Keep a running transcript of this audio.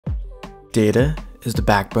Data is the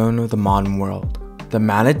backbone of the modern world. The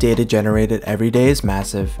amount of data generated every day is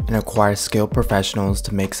massive and requires skilled professionals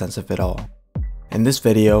to make sense of it all. In this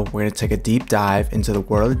video, we're going to take a deep dive into the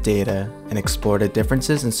world of data and explore the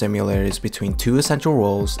differences and similarities between two essential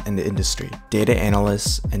roles in the industry: data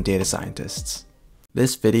analysts and data scientists.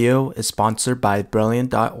 This video is sponsored by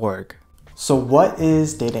brilliant.org. So what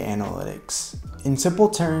is data analytics? In simple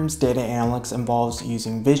terms, data analytics involves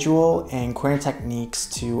using visual and query techniques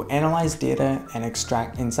to analyze data and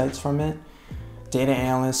extract insights from it. Data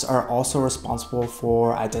analysts are also responsible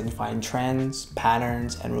for identifying trends,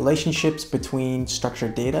 patterns, and relationships between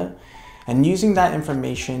structured data and using that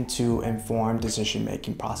information to inform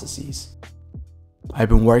decision-making processes. I've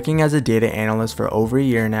been working as a data analyst for over a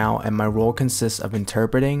year now, and my role consists of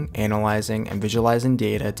interpreting, analyzing, and visualizing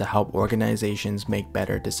data to help organizations make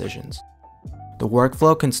better decisions. The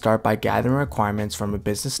workflow can start by gathering requirements from a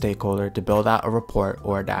business stakeholder to build out a report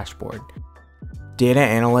or a dashboard. Data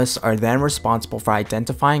analysts are then responsible for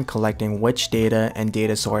identifying and collecting which data and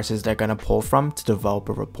data sources they're going to pull from to develop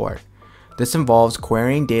a report. This involves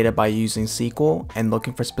querying data by using SQL and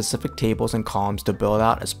looking for specific tables and columns to build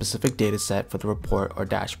out a specific data set for the report or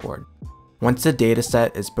dashboard. Once the data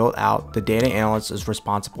set is built out, the data analyst is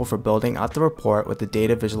responsible for building out the report with a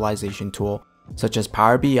data visualization tool such as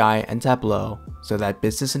Power BI and Tableau so that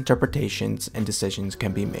business interpretations and decisions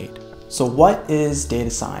can be made. So what is data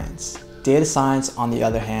science? Data science, on the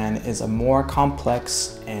other hand, is a more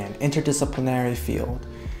complex and interdisciplinary field.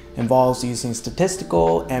 It involves using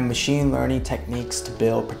statistical and machine learning techniques to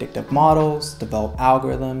build predictive models, develop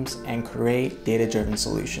algorithms, and create data-driven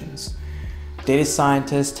solutions. Data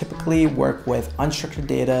scientists typically work with unstructured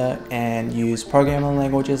data and use programming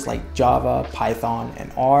languages like Java, Python,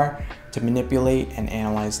 and R to manipulate and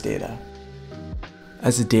analyze data.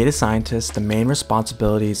 As a data scientist, the main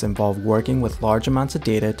responsibilities involve working with large amounts of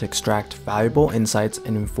data to extract valuable insights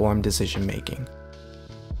and inform decision making.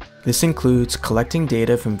 This includes collecting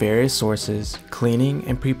data from various sources, cleaning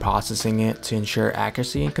and pre-processing it to ensure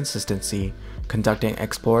accuracy and consistency, conducting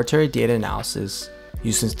exploratory data analysis,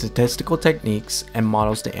 using statistical techniques and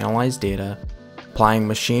models to analyze data, applying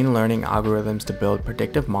machine learning algorithms to build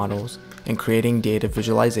predictive models, and creating data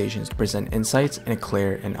visualizations to present insights in a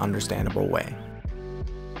clear and understandable way.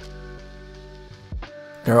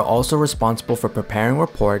 They are also responsible for preparing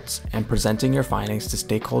reports and presenting your findings to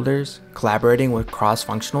stakeholders, collaborating with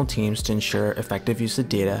cross-functional teams to ensure effective use of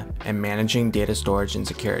data, and managing data storage and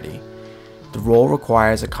security. The role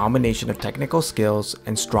requires a combination of technical skills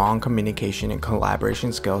and strong communication and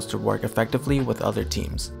collaboration skills to work effectively with other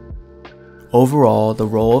teams. Overall, the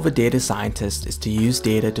role of a data scientist is to use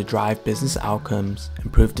data to drive business outcomes,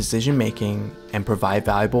 improve decision-making, and provide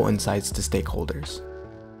valuable insights to stakeholders.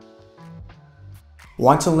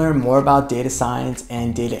 Want to learn more about data science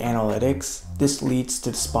and data analytics? This leads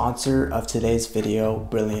to the sponsor of today's video,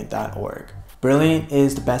 brilliant.org. Brilliant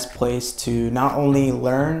is the best place to not only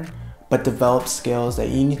learn, but develop skills that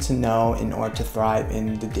you need to know in order to thrive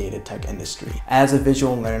in the data tech industry. As a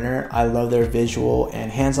visual learner, I love their visual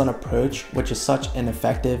and hands-on approach, which is such an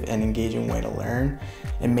effective and engaging way to learn.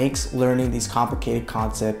 It makes learning these complicated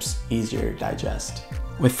concepts easier to digest.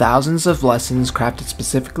 With thousands of lessons crafted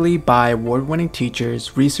specifically by award-winning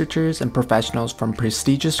teachers, researchers, and professionals from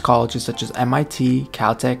prestigious colleges such as MIT,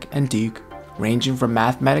 Caltech, and Duke, ranging from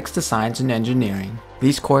mathematics to science and engineering,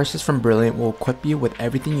 these courses from Brilliant will equip you with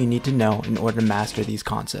everything you need to know in order to master these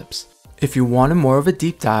concepts. If you wanted more of a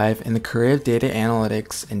deep dive in the career of data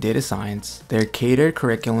analytics and data science, there are catered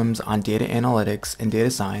curriculums on data analytics and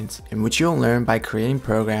data science in which you'll learn by creating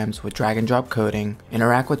programs with drag and drop coding,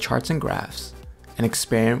 interact with charts and graphs, and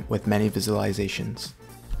experiment with many visualizations.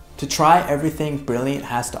 To try everything Brilliant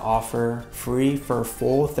has to offer free for a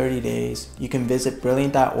full 30 days, you can visit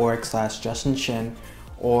brilliant.org/JustinShin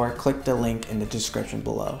or click the link in the description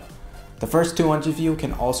below. The first 200 of you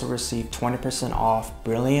can also receive 20% off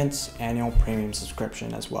Brilliant's annual premium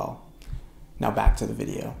subscription as well. Now back to the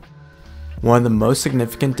video. One of the most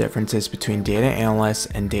significant differences between data analysts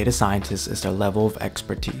and data scientists is their level of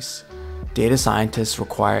expertise. Data scientists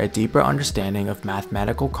require a deeper understanding of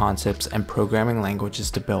mathematical concepts and programming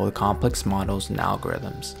languages to build complex models and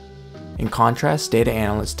algorithms. In contrast, data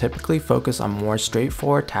analysts typically focus on more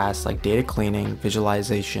straightforward tasks like data cleaning,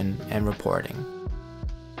 visualization, and reporting.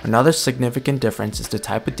 Another significant difference is the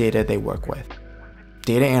type of data they work with.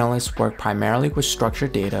 Data analysts work primarily with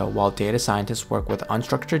structured data, while data scientists work with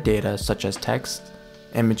unstructured data such as text,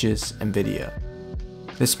 images, and video.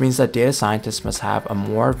 This means that data scientists must have a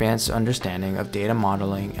more advanced understanding of data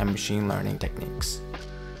modeling and machine learning techniques.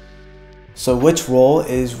 So which role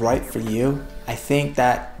is right for you? I think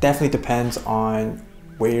that definitely depends on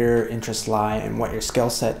where your interests lie and what your skill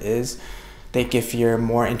set is. I think if you're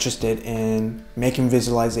more interested in making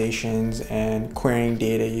visualizations and querying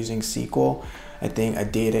data using SQL, I think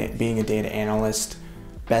being a data analyst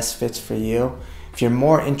best fits for you. If you're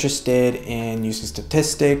more interested in using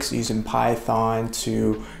statistics, using Python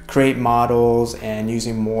to create models and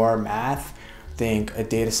using more math, I think a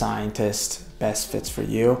data scientist best fits for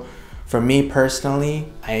you. For me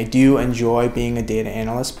personally, I do enjoy being a data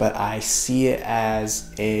analyst, but I see it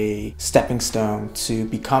as a stepping stone to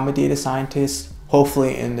become a data scientist.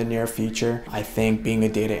 Hopefully in the near future, I think being a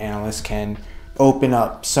data analyst can open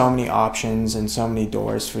up so many options and so many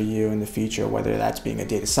doors for you in the future, whether that's being a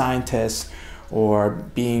data scientist or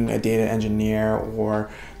being a data engineer or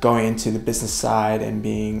going into the business side and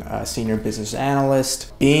being a senior business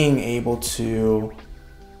analyst. Being able to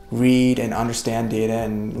read and understand data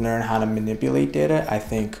and learn how to manipulate data, I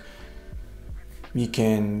think you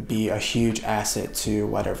can be a huge asset to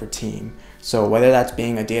whatever team. So whether that's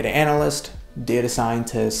being a data analyst, data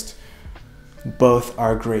scientist, both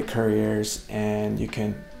are great careers and you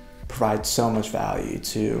can provide so much value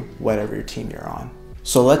to whatever your team you're on.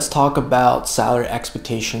 So let's talk about salary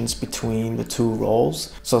expectations between the two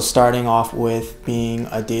roles. So starting off with being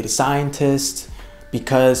a data scientist,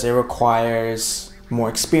 because it requires more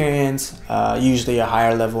experience, usually a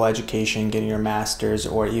higher level education, getting your master's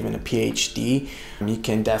or even a PhD, you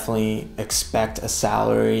can definitely expect a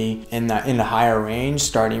salary in the higher range,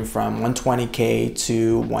 starting from 120K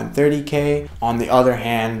to 130K. On the other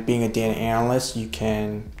hand, being a data analyst, you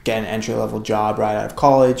can get an entry-level job right out of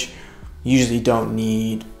college. You usually don't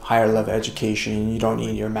need higher level education, you don't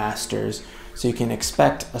need your master's, so you can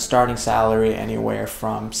expect a starting salary anywhere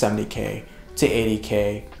from 70K to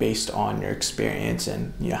 80K based on your experience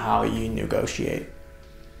and how you negotiate.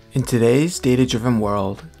 In today's data-driven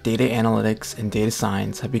world, data analytics and data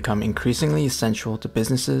science have become increasingly essential to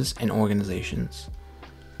businesses and organizations.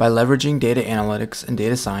 By leveraging data analytics and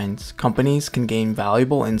data science, companies can gain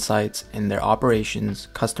valuable insights in their operations,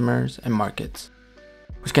 customers, and markets,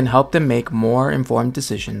 which can help them make more informed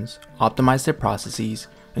decisions, optimize their processes,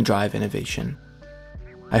 and drive innovation.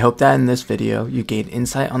 I hope that in this video you gained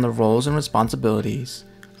insight on the roles and responsibilities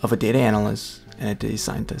of a data analyst and a data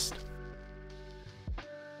scientist.